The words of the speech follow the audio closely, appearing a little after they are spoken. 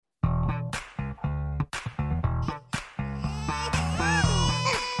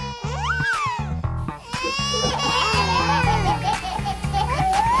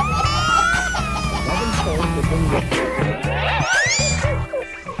It's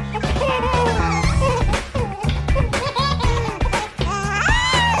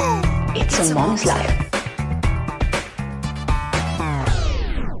a Mom's Life.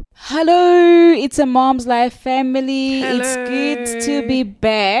 Hello, it's a Mom's Life family. Hello. It's good to be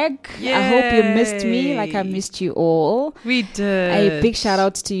back. Yay. I hope you missed me like I missed you all. We did. A big shout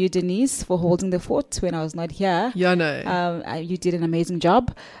out to you, Denise, for holding the fort when I was not here. Yeah, no. You did an amazing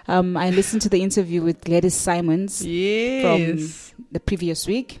job. I listened to the interview with Gladys Simons Yes. from the previous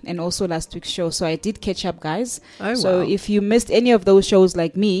week and also last week's show. So I did catch up, guys. Oh, So wow. if you missed any of those shows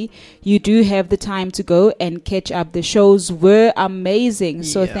like me, you do have the time to go and catch up. The shows were amazing.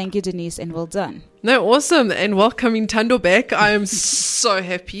 So Yeah. thank you, Denise, and well done. No, awesome. And welcoming Tando back. I am so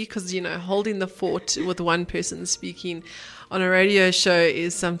happy because, holding the fort with one person speaking on a radio show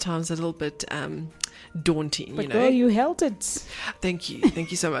is sometimes a little bit daunting, But girl, you held it. Thank you. Thank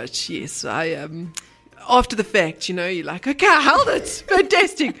you so much. Yes, I after the fact, you're like, okay, I held it.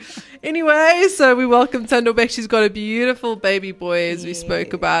 Fantastic. Anyway, so we welcome Tando back. She's got a beautiful baby boy, as we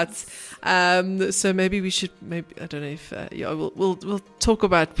spoke about. So maybe we should, I don't know if, we'll talk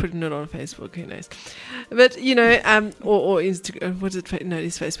about putting it on Facebook. Who knows? But, or Instagram. What is it? No,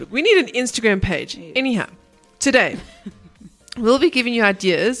 it's Facebook. We need an Instagram page. Anyhow, today. We'll be giving you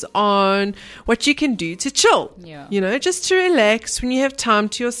ideas on what you can do to chill, just to relax when you have time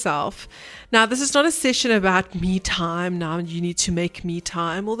to yourself. Now, this is not a session about me time. Now, you need to make me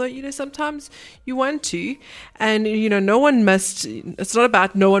time, although, sometimes you want to. And, it's not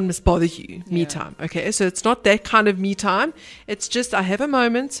about no one must bother you, me time. Okay, so it's not that kind of me time. It's just I have a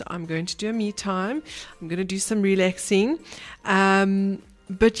moment. I'm going to do a me time. I'm going to do some relaxing.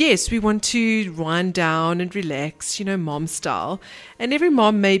 But yes, we want to wind down and relax, mom style. And every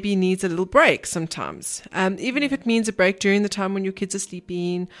mom maybe needs a little break sometimes. Even if it means a break during the time when your kids are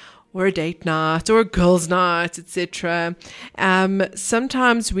sleeping, or a date night, or a girls' night, etc.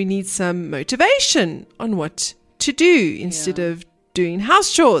 Sometimes we need some motivation on what to do instead of doing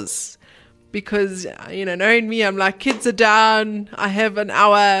house chores. Because, knowing me, I'm like, kids are down, I have an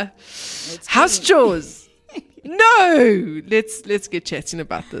hour, house chores. No, let's get chatting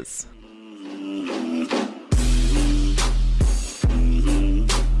about this.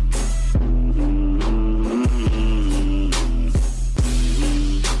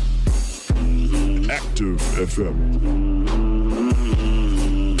 Active FM.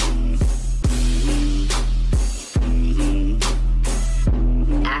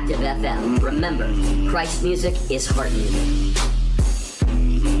 Active FM. Remember, Christ music is heart music.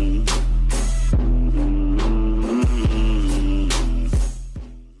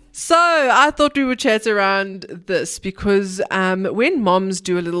 So I thought we would chat around this because when moms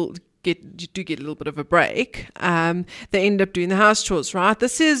get a little bit of a break, they end up doing the house chores, right?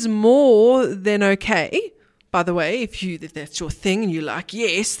 This is more than okay, by the way, if that's your thing and you're like,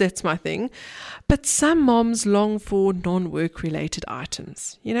 yes, that's my thing. But some moms long for non-work related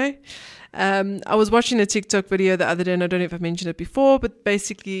items, I was watching a TikTok video the other day, and I don't know if I've mentioned it before, but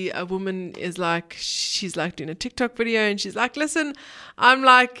basically a woman she's doing a TikTok video, and she's like, listen, I'm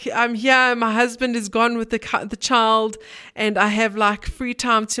here, my husband is gone with the child, and I have free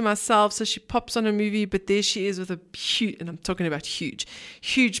time to myself. So she pops on a movie, but there she is with a huge, and I'm talking about huge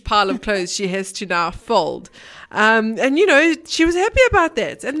pile of clothes she has to now fold. And she was happy about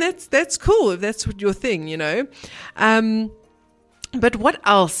that, and that's cool if that's what your thing, But what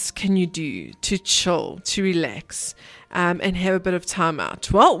else can you do to chill, to relax, and have a bit of time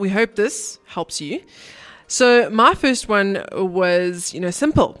out? Well, we hope this helps you. So my first one was,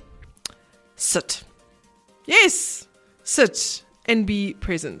 simple. Sit. Yes, sit and be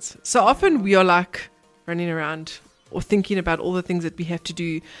present. So often we are running around or thinking about all the things that we have to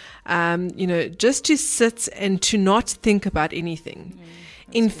do, just to sit and to not think about anything.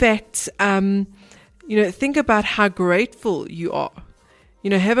 In fact, think about how grateful you are.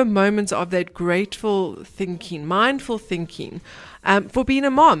 Have a moment of that grateful thinking, mindful thinking, for being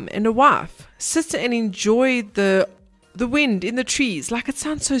a mom and a wife. Sit and enjoy the wind in the trees. It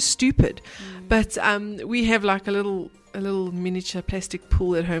sounds so stupid, but we have a little miniature plastic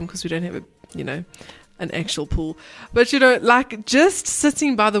pool at home because we don't have an actual pool. But just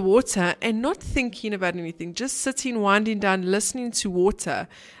sitting by the water and not thinking about anything, just sitting, winding down, listening to water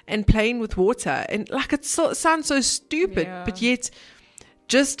and playing with water. And it sounds so stupid, but yet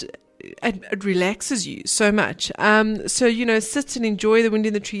just it relaxes you so much. So sit and enjoy the wind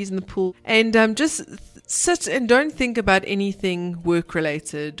in the trees and the pool, and just sit and don't think about anything work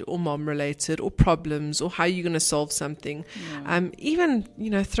related or mom related or problems or how you're going to solve something. Even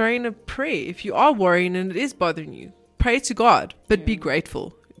throw in a prayer if you are worrying and it is bothering you. Pray to God, but be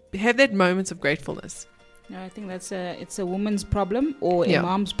grateful. Have that moment of gratefulness. No, I think it's a woman's problem or a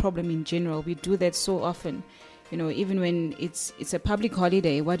mom's problem in general. We do that so often. You know, even when it's a public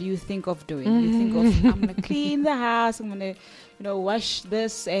holiday, what do you think of doing? You think of, I'm going to clean the house, I'm going to, wash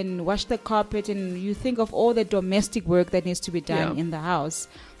this and wash the carpet, and you think of all the domestic work that needs to be done in the house.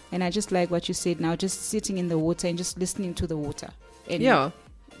 And I just like what you said now, just sitting in the water and just listening to the water. And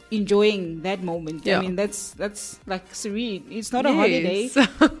enjoying that moment. I mean, that's like serene. It's not a holiday,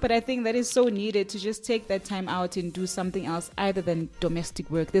 but I think that is so needed to just take that time out and do something else other than domestic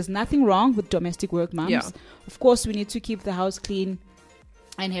work. There's nothing wrong with domestic work, moms. Yeah. Of course, we need to keep the house clean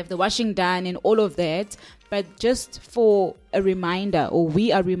and have the washing done and all of that. But just for a reminder, or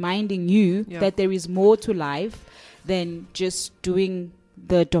we are reminding you that there is more to life than just doing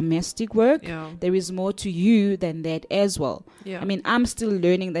the domestic work. There is more to you than that as well. I mean, I'm still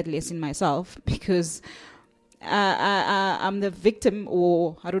learning that lesson myself, because I'm the victim,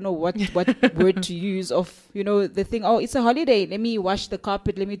 or I don't know what word to use, of the thing, oh, it's a holiday, let me wash the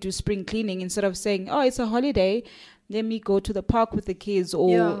carpet, let me do spring cleaning, instead of saying, oh, it's a holiday, let me go to the park with the kids,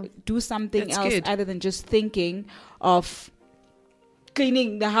 or do something else other than just thinking of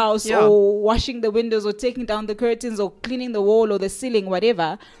cleaning the house or washing the windows or taking down the curtains or cleaning the wall or the ceiling,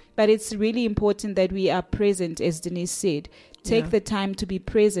 whatever. But it's really important that we are present, as Denise said. Take the time to be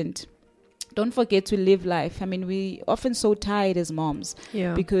present. Don't forget to live life. I mean, we often so tired as moms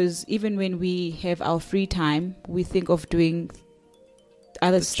because even when we have our free time, we think of doing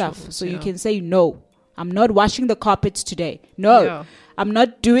other stuff. Chores, so you can say, no, I'm not washing the carpets today. No, I'm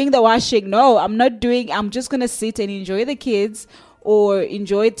not doing the washing. No, I'm just going to sit and enjoy the kids or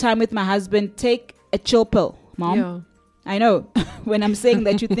enjoy time with my husband. Take a chill pill, mom. Yeah. I know when I'm saying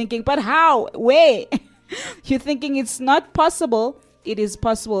that, you're thinking, but how? Where? You're thinking it's not possible. It is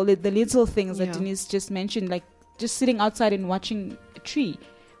possible. The little things that Denise just mentioned, like just sitting outside and watching a tree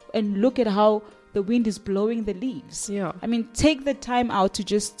and look at how the wind is blowing the leaves. Yeah. I mean, take the time out to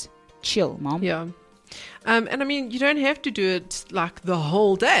just chill, mom. Yeah. And I mean, you don't have to do it like the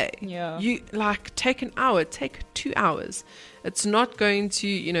whole day. Yeah. You take an hour, take 2 hours. It's not going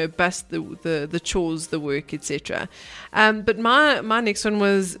to, bust the chores, the work, etc. But my next one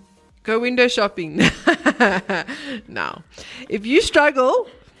was go window shopping. Now, if you struggle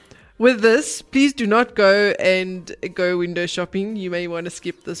with this, please do not go window shopping. You may want to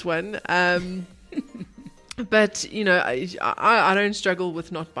skip this one. But, I don't struggle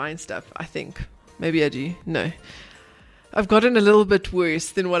with not buying stuff, I think. Maybe I do. No. I've gotten a little bit worse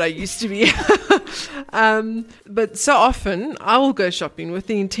than what I used to be. But so often I will go shopping with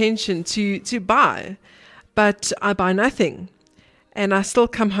the intention to buy, but I buy nothing. And I still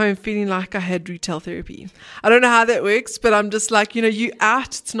come home feeling like I had retail therapy. I don't know how that works, but I'm just like, you're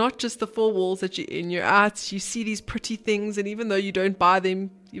out. It's not just the four walls that you're in. You're out. You see these pretty things. And even though you don't buy them,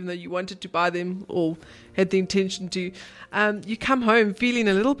 even though you wanted to buy them or had the intention to, you come home feeling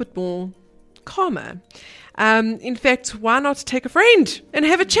a little bit more calmer. In fact, why not take a friend and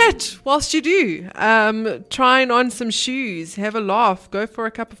have a chat whilst you do? Trying on some shoes, have a laugh, go for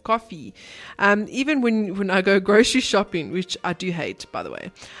a cup of coffee. Even when I go grocery shopping, which I do hate, by the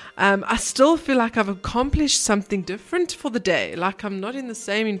way, I still feel like I've accomplished something different for the day. Like I'm not in the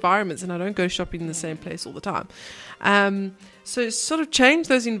same environments and I don't go shopping in the same place all the time. So sort of change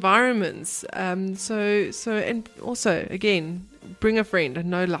those environments. So and also, again, bring a friend. I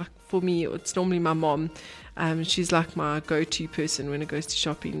know, like, for me, it's normally my mom. She's like my go-to person when it comes to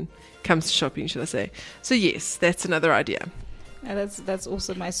shopping, should I say. So yes, that's another idea. That's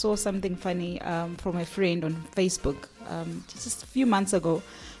awesome. I saw something funny from a friend on Facebook just a few months ago.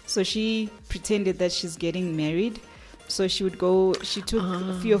 So she pretended that she's getting married. So she took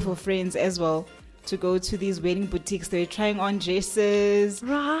a few of her friends as well to go to these wedding boutiques. They were trying on dresses.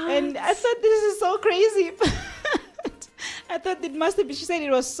 Right. And I thought, this is so crazy. I thought it must have been, she said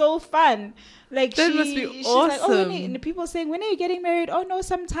it was so fun. Like, that must be awesome. Like, and the people saying, when are you getting married? Oh no,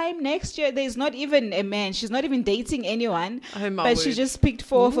 sometime next year. There's not even a man. She's not even dating anyone. But she just picked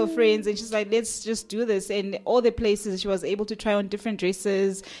 4 of her friends and she's like, let's just do this. And all the places she was able to try on different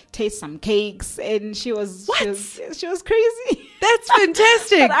dresses, taste some cakes, and she was crazy. That's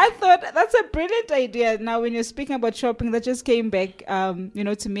fantastic. But I thought that's a brilliant idea. Now, when you're speaking about shopping, that just came back,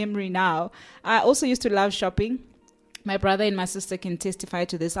 to memory now. I also used to love shopping. My brother and my sister can testify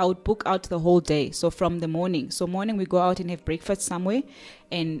to this. I would book out the whole day. So from the morning. So morning we go out and have breakfast somewhere.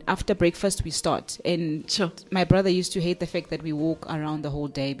 And after breakfast we start. And sure. My brother used to hate the fact that we walk around the whole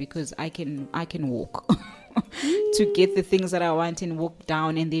day because I can walk to get the things that I want and walk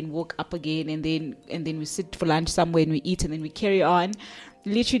down and then walk up again. And then we sit for lunch somewhere and we eat and then we carry on.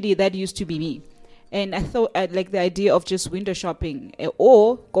 Literally, that used to be me. And I thought I'd like the idea of just window shopping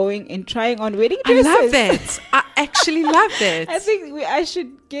or going and trying on wedding dresses. I love that. I actually love that. I think I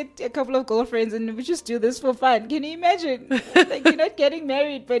should get a couple of girlfriends and we just do this for fun. Can you imagine? Like, you're not getting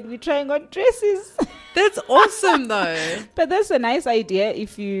married, but we're trying on dresses. That's awesome, though. But that's a nice idea.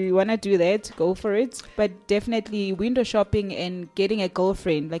 If you want to do that, go for it. But definitely window shopping and getting a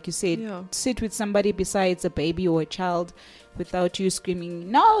girlfriend, like you said, sit with somebody besides a baby or a child without you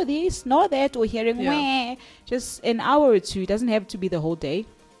screaming, no this, no that, or hearing wah. Just an hour or two. It doesn't have to be the whole day.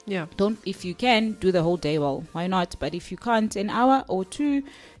 Yeah. If you can do the whole day, well, why not? But if you can't, an hour or two,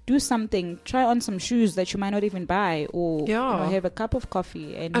 do something. Try on some shoes that you might not even buy, or have a cup of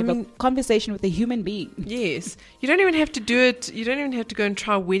coffee and have a conversation with a human being. Yes. You don't even have to do it. You don't even have to go and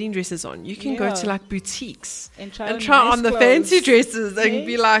try wedding dresses on. You can go to like boutiques and try on the fancy dresses and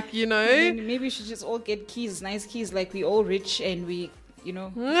be like, Maybe we should just all get keys, nice keys, like we all rich and we we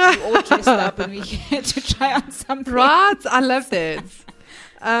all dressed up and we get to try on something. Right. I love that.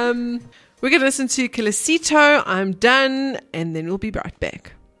 We're going to listen to Kelisito, I'm Done, and then we'll be right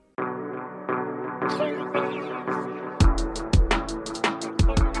back.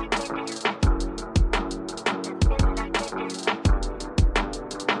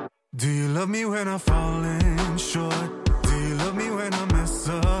 Do you love me when I'm falling short? Do you love me when I mess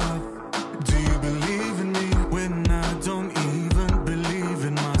up? Do you believe in me when I don't even believe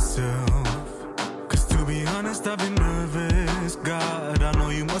in myself? 'Cause to be honest, I've been nervous. God, I know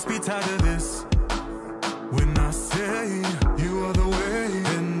you must be tired of this. When I say you are the way,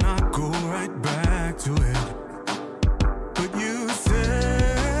 then I go right back to it. But you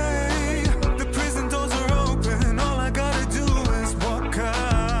say the prison doors are open. All I gotta do is walk out.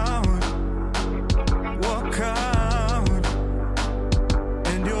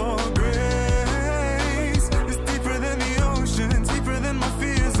 And your grace is deeper than the ocean, deeper than my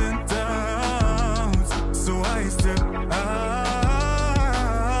fears and doubts. So I step out.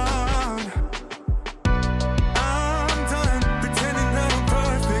 I'm done pretending that I'm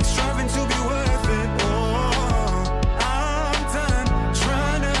perfect, striving to be worth it. Oh, I'm done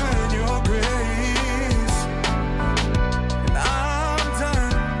trying to earn your grace. And I'm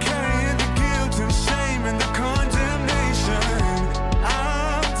done carrying the guilt and shame and the condemnation.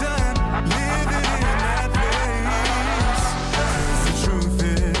 I'm done living in that place. 'Cause the truth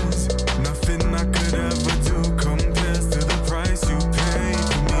is, nothing I could ever do compares to the price you pay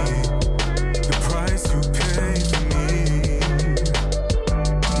for me. The price you pay for me.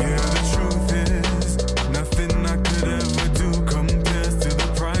 Yeah, the truth is, nothing I could ever do compares to the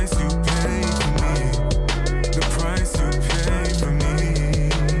price you pay for me. The price you pay for me.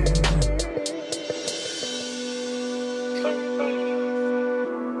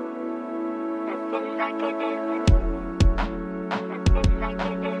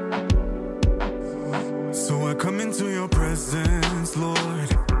 So I come into your presence, Lord.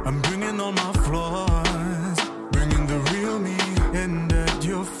 I'm bringing all my flaws, bringing the real me, and at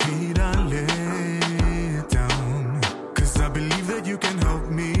your feet I lay it down. 'Cause I believe that you can help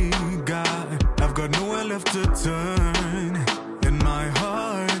me, God. I've got nowhere left to turn, and my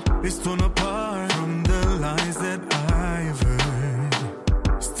heart is torn apart from the lies that I've heard.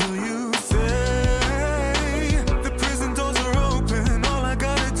 Still you say the prison doors are open. All I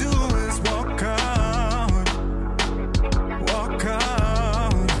gotta do is walk out.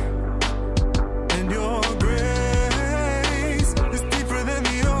 And your grace is deeper than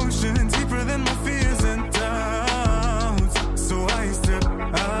the ocean, deeper than my fears and doubts. So I step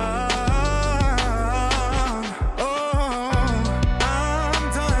out. Oh, I'm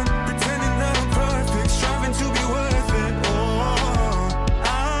done pretending that I'm perfect, striving to be worth it. Oh,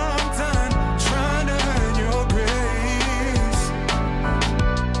 I'm done trying to earn your grace.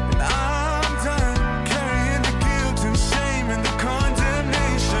 And I'm done carrying the guilt and shame and the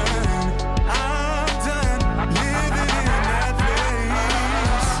condemnation. I'm done living in that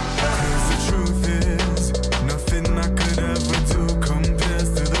place. 'Cause the truth is, nothing I could ever do compares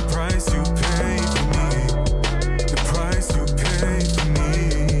to the price you pay for me. The price you pay for me.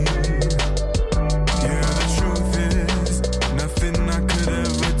 Yeah, the truth is, nothing I could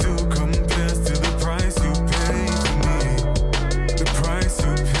ever do compares to the price you pay for me. The price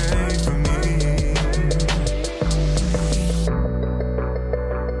you pay for me.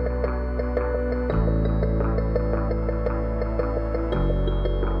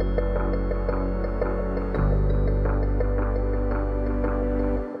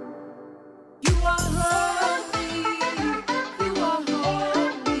 You are holy, you are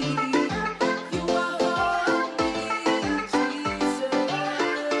holy, you are holy, Jesus.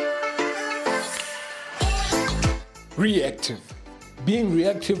 Reactive Being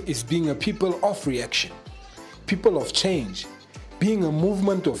reactive is being a people of reaction, people of change, being a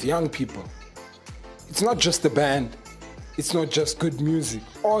movement of young people. It's not just a band, it's not just good music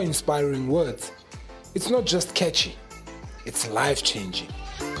or inspiring words. It's not just catchy, it's life-changing.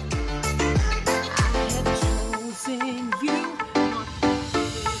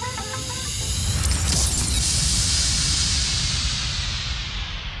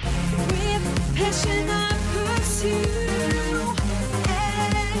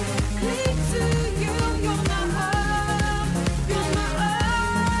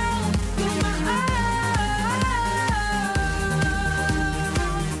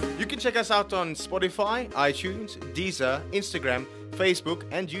 Check us out on Spotify, iTunes, Deezer, Instagram, Facebook,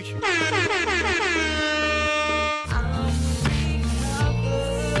 and YouTube.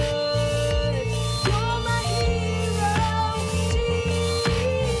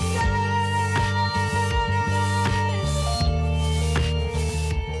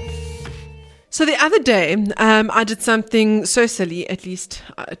 So the other day, I did something so silly, at least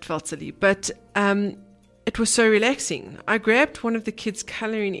it felt silly, but it was so relaxing. I grabbed one of the kids'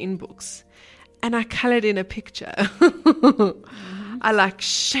 coloring in books and I colored in a picture. I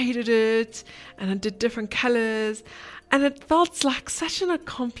shaded it and I did different colors and it felt like such an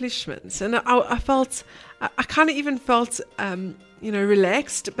accomplishment. And I kind of even felt,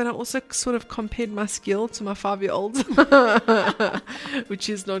 relaxed, but I also sort of compared my skill to my 5-year-old, which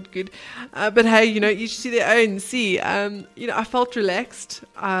is not good. But hey, each to their own. I felt relaxed,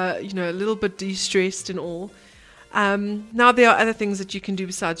 a little bit de-stressed and all. Now there are other things that you can do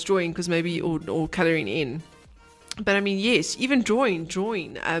besides drawing, because maybe or coloring in. But I mean, yes, even drawing.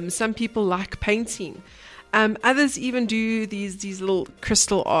 Some people like painting. Others even do these little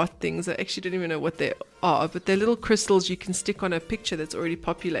crystal art things. I actually don't even know what they are, but they're little crystals you can stick on a picture that's already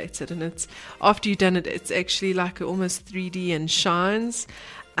populated, and it's after you've done it, it's actually like almost 3D and shines.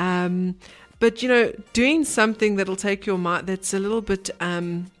 But doing something that'll take your mind, that's a little bit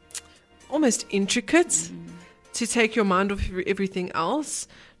almost intricate, to take your mind off everything else.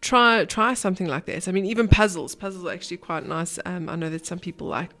 Try something like that. I mean, even puzzles. Puzzles are actually quite nice. I know that some people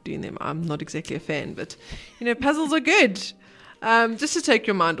like doing them. I'm not exactly a fan, but puzzles are good. Just to take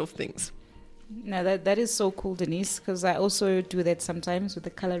your mind off things. No, that is so cool, Denise, because I also do that sometimes with the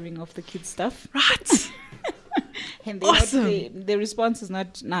coloring of the kids' stuff. Right. And awesome. The response is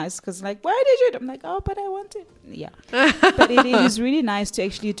not nice because why did you? I'm like, oh, but I want it. Yeah. But it is really nice to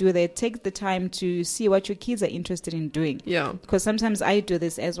actually do that. Take the time to see what your kids are interested in doing. Yeah. Because sometimes I do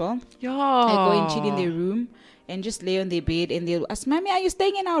this as well. Yeah. I go and chill in their room and just lay on their bed and they'll ask, Mommy, are you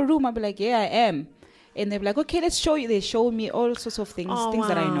staying in our room? I'll be like, yeah, I am. And they'll be like, okay, let's show you. They show me all sorts of things,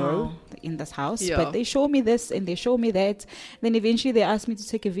 that I know in this house. Yeah. But they show me this and they show me that. Then eventually they ask me to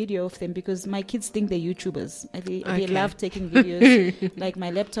take a video of them because my kids think they're YouTubers. They love taking videos. Like my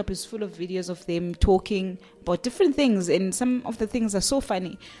laptop is full of videos of them talking about different things. And some of the things are so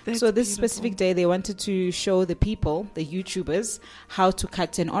funny. That's so this beautiful. specific day, they wanted to show the people, the YouTubers, how to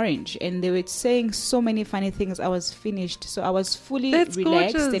cut an orange. And they were saying so many funny things. I was finished. So I was fully That's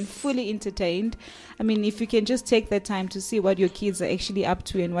relaxed gorgeous. and fully entertained. I mean, if you can just take that time to see what your kids are actually up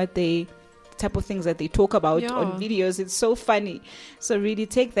to and what type of things that they talk about on videos, it's so funny. So really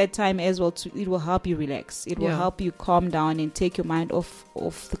take that time as well. It will help you relax. It will help you calm down and take your mind off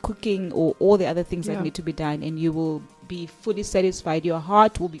the cooking or all the other things that need to be done, and you will be fully satisfied. Your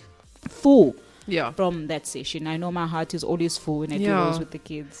heart will be full. From that session. I know my heart is always full when I do those with the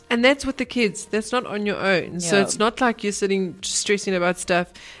kids. And that's with the kids. That's not on your own. So it's not like you're sitting stressing about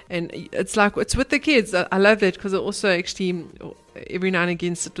stuff. And it's like, it's with the kids. I love that because I also actually every now and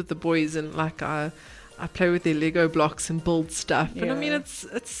again sit with the boys and I play with their Lego blocks and build stuff. And I mean, it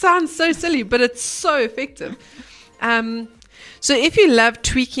sounds so silly, but it's so effective. So if you love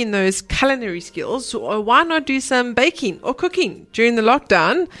tweaking those culinary skills, why not do some baking or cooking during the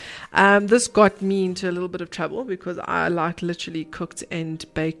lockdown? This got me into a little bit of trouble because I literally cooked and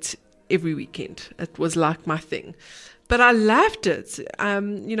baked every weekend. It was like my thing. But I loved it.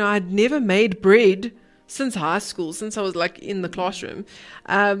 I'd never made bread since high school, since I was in the classroom.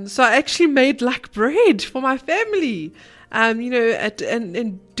 So I actually made bread for my family. And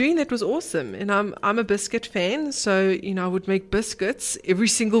doing that was awesome. And I'm a biscuit fan, so I would make biscuits every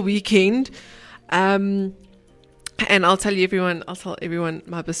single weekend. And I'll tell everyone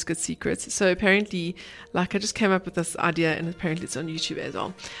my biscuit secrets. So apparently, I just came up with this idea, and apparently it's on YouTube as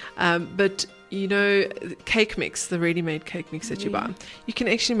well. But cake mix, the ready-made cake mix that you buy, you can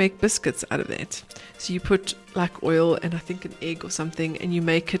actually make biscuits out of that. So you put oil and I think an egg or something, and you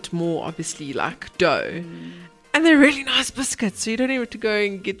make it more obviously like dough. And they're really nice biscuits, so you don't even have to go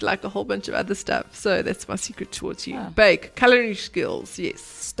and get like a whole bunch of other stuff. So that's my secret towards you. Bake, culinary skills, yes.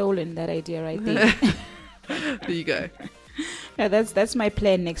 Stolen that idea right there. There you go. Yeah, that's my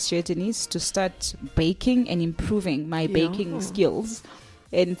plan next year, Denise, to start baking and improving my baking skills.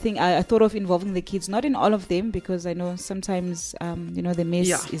 And I thought of involving the kids, not in all of them, because I know sometimes, the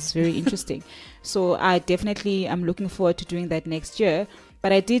mess is very interesting. So I definitely am looking forward to doing that next year.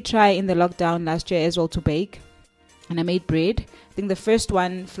 But I did try in the lockdown last year as well to bake. And I made bread. I think the first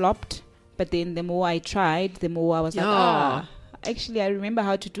one flopped. But then the more I tried, the more I was like, actually, I remember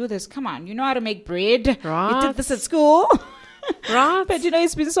how to do this. Come on, you know how to make bread. Right. You did this at school. Right. But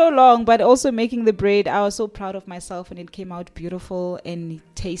it's been so long. But also making the bread, I was so proud of myself, and it came out beautiful and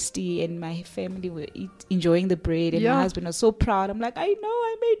tasty, and my family were enjoying the bread, and my husband was so proud. I'm like, I know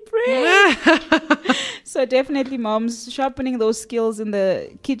I made bread. So definitely, moms, sharpening those skills in the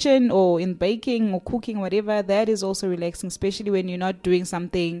kitchen or in baking or cooking, whatever, that is also relaxing, especially when you're not doing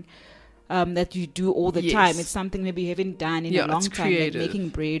something that you do all the time. It's something maybe you haven't done in a long time, like making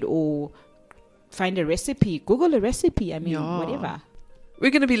bread, or find a recipe, Google a recipe, whatever. We're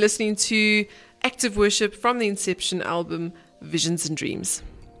going to be listening to Active Worship from the Inception album, Visions and Dreams.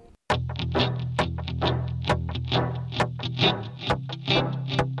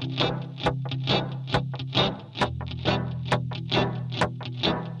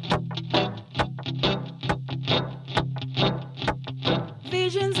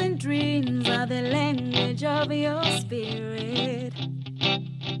 Visions and dreams are the language of your spirit.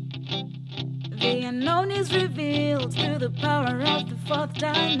 The unknown is revealed through the power of the fourth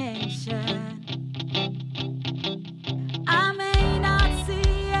dimension. I may not see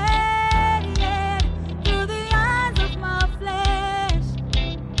it yet through the eyes of my flesh.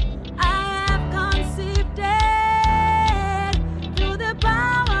 I have conceived it through the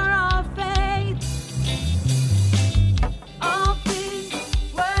power of faith. All things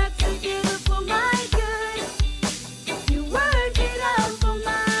work together for my good. You work it out for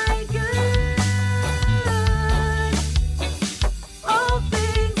my good. All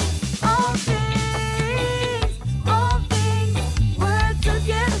things work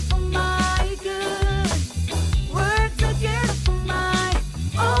together for my good. Work together for my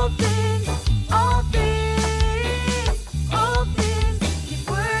all things keep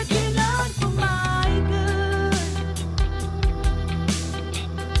working out for my good.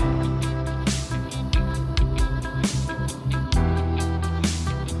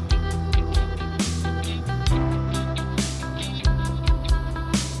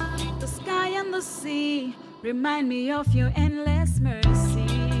 The sky and the sea remind me of your endless mercy.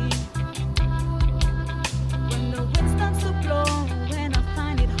 When the wind starts to blow, when I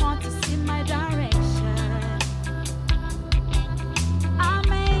find it hard to see my direction, I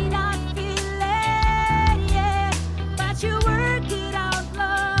may not feel it yet, but you work it out,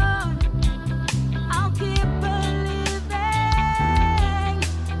 Lord. I'll keep believing,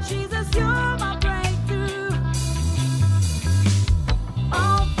 Jesus, you're my breakthrough.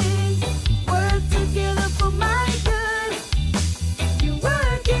 All things work together for my good. You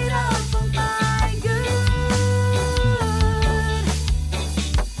work it out for my good.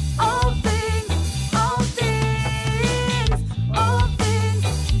 All things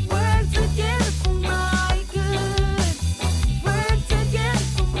work together for my good. Work together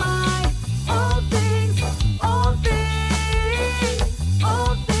for my all things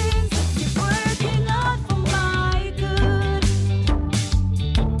keep working out for my good.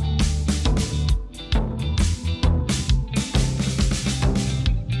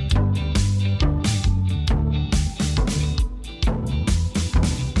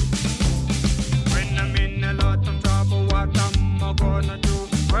 When I'm in a lot of trouble, what am I gonna do?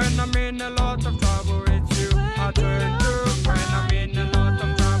 When I'm in a lot of trouble, it's you I turn to. When I'm in a lot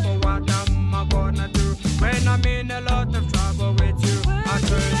of trouble, what am I gonna do? When I'm in a lot of trouble, it's you I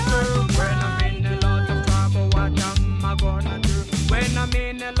turn to. When I'm in a lot of trouble, what am I gonna do? When I'm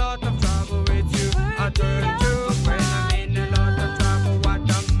in a lot of trouble, it's you I turn to. When I'm in a lot of trouble,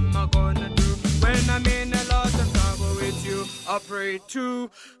 what am I gonna do? When I'm in a lot of trouble, it's you I pray to.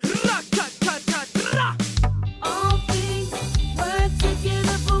 Ra-ta-ta-ta-ra. All things work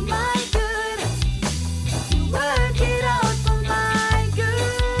together for my good. You work it out for my good.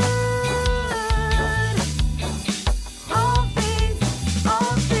 All things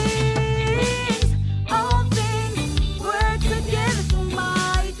work together for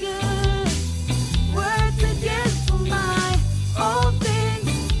my good. Work together for my all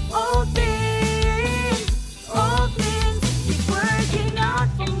things keep working out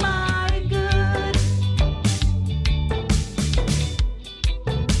for my good.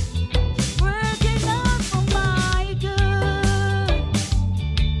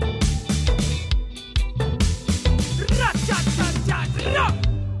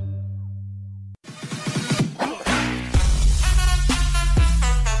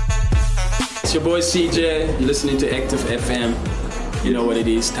 boy CJ. You're listening to Active FM. You know what it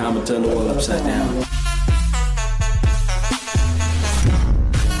is. Time to turn the world upside down.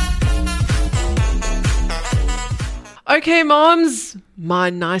 Okay, moms, my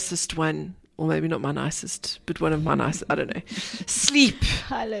nicest one, or maybe not my nicest, but one of my nicest, I don't know. Sleep.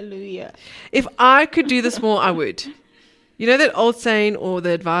 Hallelujah. If I could do this more, I would. You know that old saying or the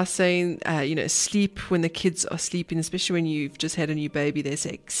advice saying, sleep when the kids are sleeping, especially when you've just had a new baby, they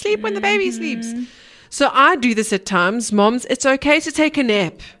say, sleep when the baby sleeps. So I do this at times. Moms, it's okay to take a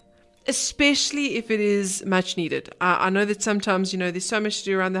nap, especially if it is much needed. I know that sometimes, there's so much to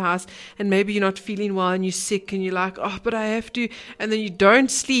do around the house and maybe you're not feeling well and you're sick and you're like, oh, but I have to. And then you don't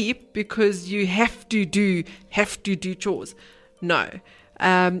sleep because you have to do chores. No.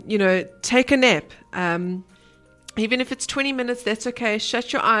 Take a nap. Even if it's 20 minutes, that's okay.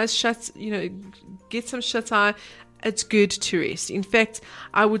 Shut your eyes, get some shut eye. It's good to rest. In fact,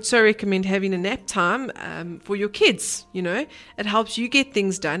 I would so recommend having a nap time for your kids. It helps you get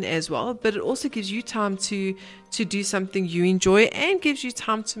things done as well, but it also gives you time to do something you enjoy and gives you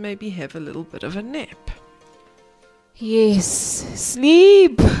time to maybe have a little bit of a nap. Yes,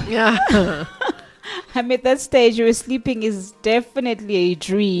 sleep. Yeah. I'm at that stage where sleeping is definitely a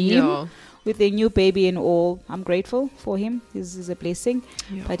dream. Yeah. With a new baby and all, I'm grateful for him. This is a blessing.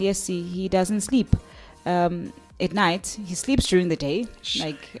 Yeah. But yes, he doesn't sleep at night. He sleeps during the day.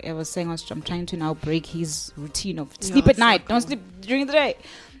 Like I was saying, I'm trying to now break his routine of sleep at night. Don't sleep during the day.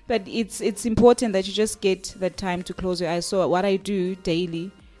 But it's important that you just get that time to close your eyes. So what I do daily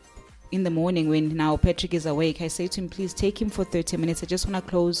in the morning when now Patrick is awake, I say to him, please take him for 30 minutes. I just want to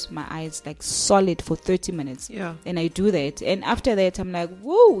close my eyes like solid for 30 minutes. Yeah. And I do that. And after that, I'm like,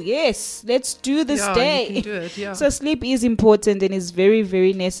 whoa, yes, let's do this day. You can do it, yeah. So sleep is important and is very,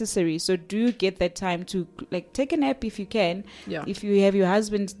 very necessary. So do get that time to take a nap if you can. Yeah. If you have your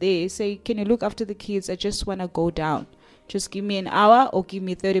husband there, say, can you look after the kids? I just want to go down. Just give me an hour or give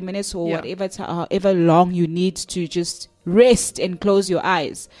me 30 minutes or however long you need to just rest and close your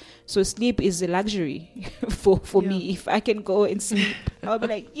eyes. So sleep is a luxury for me. If I can go and sleep, I'll be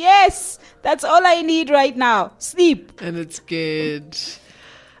like, yes, that's all I need right now. Sleep. And it's good.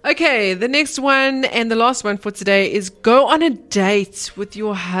 Okay, the next one and the last one for today is go on a date with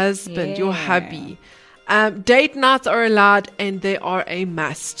your husband, your hubby. Date nights are allowed and they are a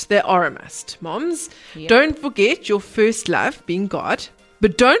must. They are a must. Moms, don't forget your first love being God,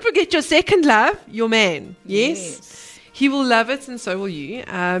 but don't forget your second love, your man. Yes. He will love it and so will you.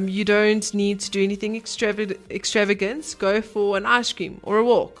 You don't need to do anything extravagant. Go for an ice cream or a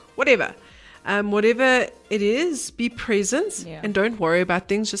walk, whatever. Whatever it is, be present and don't worry about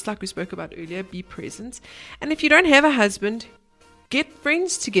things, just like we spoke about earlier. Be present. And if you don't have a husband, get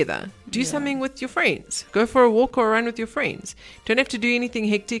friends together. Do something with your friends. Go for a walk or a run with your friends. Don't have to do anything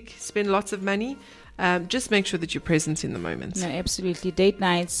hectic, spend lots of money. Just make sure that you're present in the moment. No, absolutely. Date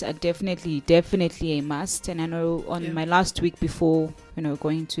nights are definitely a must. And I know on my last week before,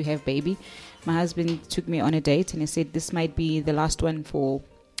 going to have baby, my husband took me on a date and he said this might be the last one for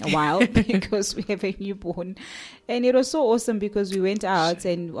a while because we have a newborn. And it was so awesome because we went out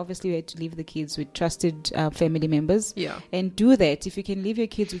and obviously we had to leave the kids with trusted family members. Yeah. And do that. If you can leave your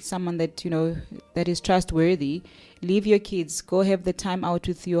kids with someone that, that is trustworthy, leave your kids, go have the time out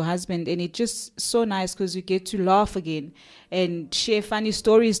with your husband. And it's just so nice because you get to laugh again and share funny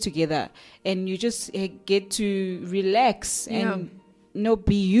stories together. And you just get to relax and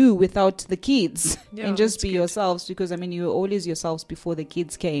be you without the kids and just be yourselves because you were always yourselves before the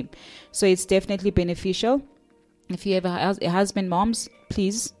kids came. So it's definitely beneficial. If you have a husband, moms,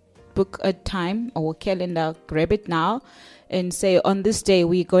 please book a time or a calendar, grab it now and say on this day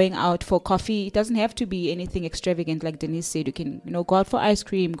we're going out for coffee. It doesn't have to be anything extravagant like Denise said. You can go out for ice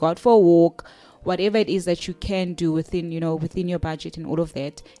cream, go out for a walk, whatever it is that you can do within your budget and all of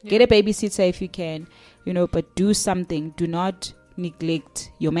that. Get a babysitter if you can, but do something. Do not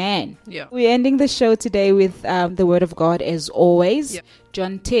neglect your man. We're ending the show today with the word of God as always.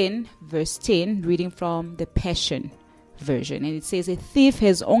 John 10 verse 10, reading from the Passion version, and it says, a thief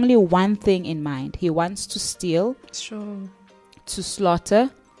has only one thing in mind. He wants to steal, to slaughter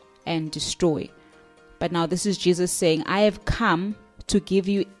and destroy. But now this is Jesus saying, I have come to give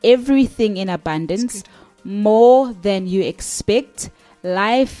you everything in abundance, more than you expect,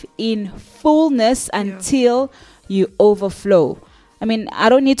 life in fullness until you overflow. I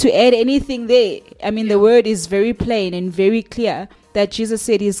don't need to add anything there. The word is very plain and very clear that Jesus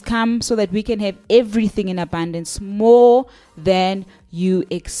said he's come so that we can have everything in abundance, more than you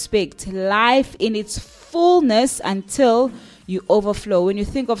expect. Life in its fullness until you overflow. When you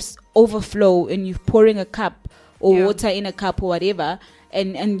think of overflow and you're pouring a cup or water in a cup or whatever,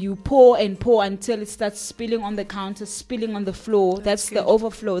 and you pour and pour until it starts spilling on the counter, spilling on the floor. That's the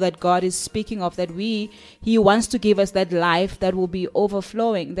overflow that God is speaking of, that He wants to give us that life that will be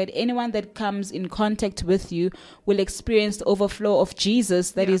overflowing, that anyone that comes in contact with you will experience the overflow of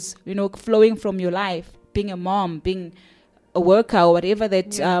Jesus that is, flowing from your life, being a mom, being a worker, or whatever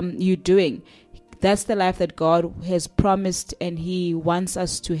that you're doing. That's the life that God has promised and He wants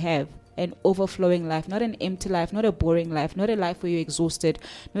us to have. An overflowing life, not an empty life, not a boring life, not a life where you're exhausted,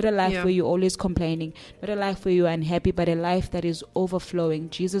 not a life where you're always complaining, not a life where you're unhappy, but a life that is overflowing.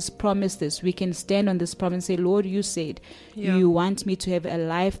 Jesus promised this. We can stand on this promise and say, Lord, you said you want me to have a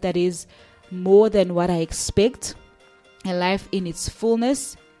life that is more than what I expect, a life in its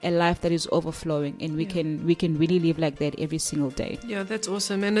fullness, a life that is overflowing, and we can really live like that every single day. Yeah, that's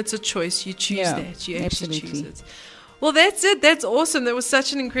awesome, and it's a choice. You choose that. You actually choose it. Well, that's it. That's awesome. That was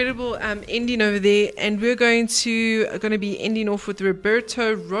such an incredible ending over there. And we're going to be ending off with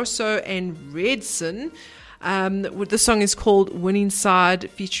Roberto Rosso and Redson. The song is called Winning Side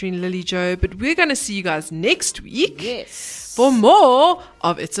featuring Lily Joe. But we're going to see you guys next week. Yes. For more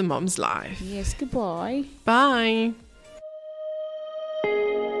of It's a Mom's Life. Yes, goodbye. Bye.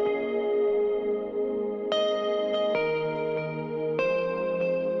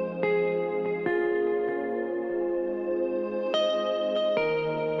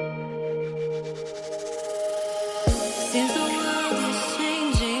 Since the world is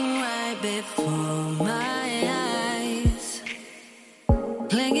changing right before my eyes,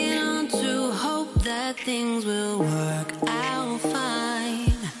 clinging on to hope that things will work out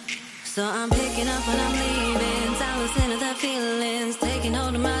fine. So I'm picking up and I'm leaving, silencing the feelings, taking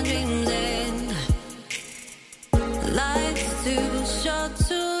hold of my dreams, and life's too short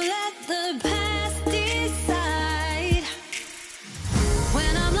to let the past decide.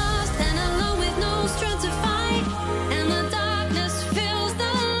 When I'm lost and alone with no strength to fight, and the darkness fills the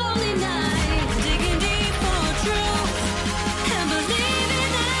lonely night, digging deep for truth and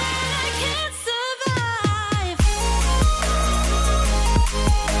believing that I can't survive.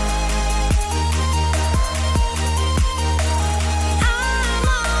 I'm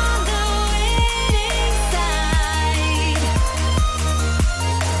on the winning side.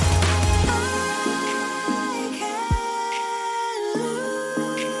 I can't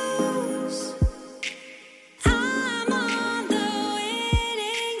lose. I'm on the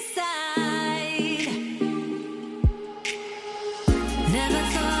winning side. Never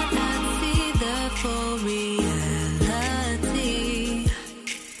thought I'd see the full reality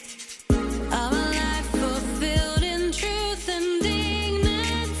of a life fulfilled in truth and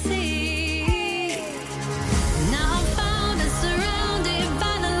dignity. Now I'm found and surrounded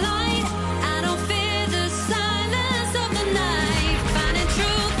by the light. I don't fear the silence of the night. Finding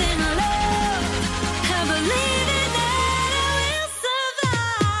truth in love and believing that I will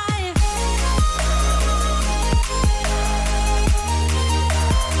survive.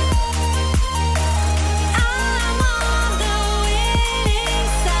 I'm on the winning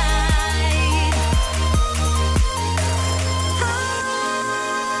side. I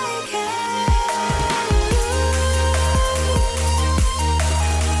can't lose.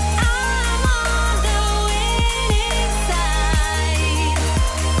 I'm on the winning side.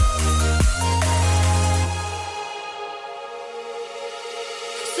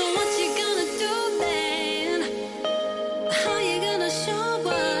 So what you gonna do then? How you gonna show up?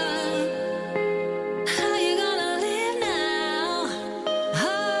 How you gonna live now?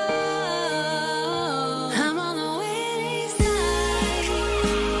 Oh, I'm on the winning side.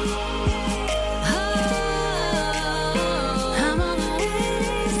 Oh, I'm on the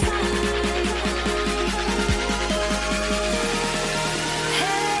winning side.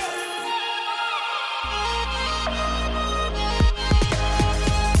 Hey.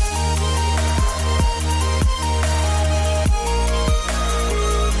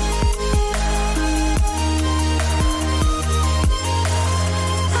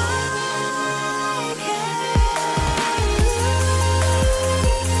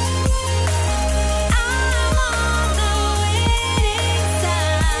 I'm on the winning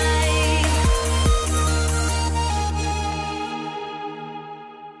side.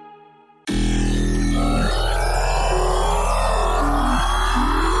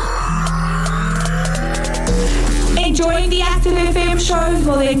 Enjoying the Active FM shows?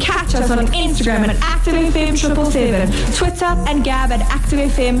 Well, then catch us on Instagram at ActiveFM777, Twitter and Gab at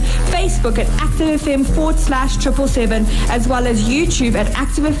ActiveFM, Facebook at ActiveFM/777, as well as YouTube at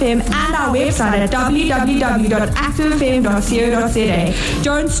ActiveFM and our website at www.activefm.co.za.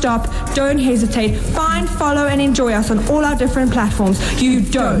 Don't stop, don't hesitate, find, follow and enjoy us on all our different platforms. You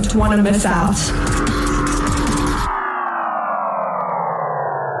don't want to miss out.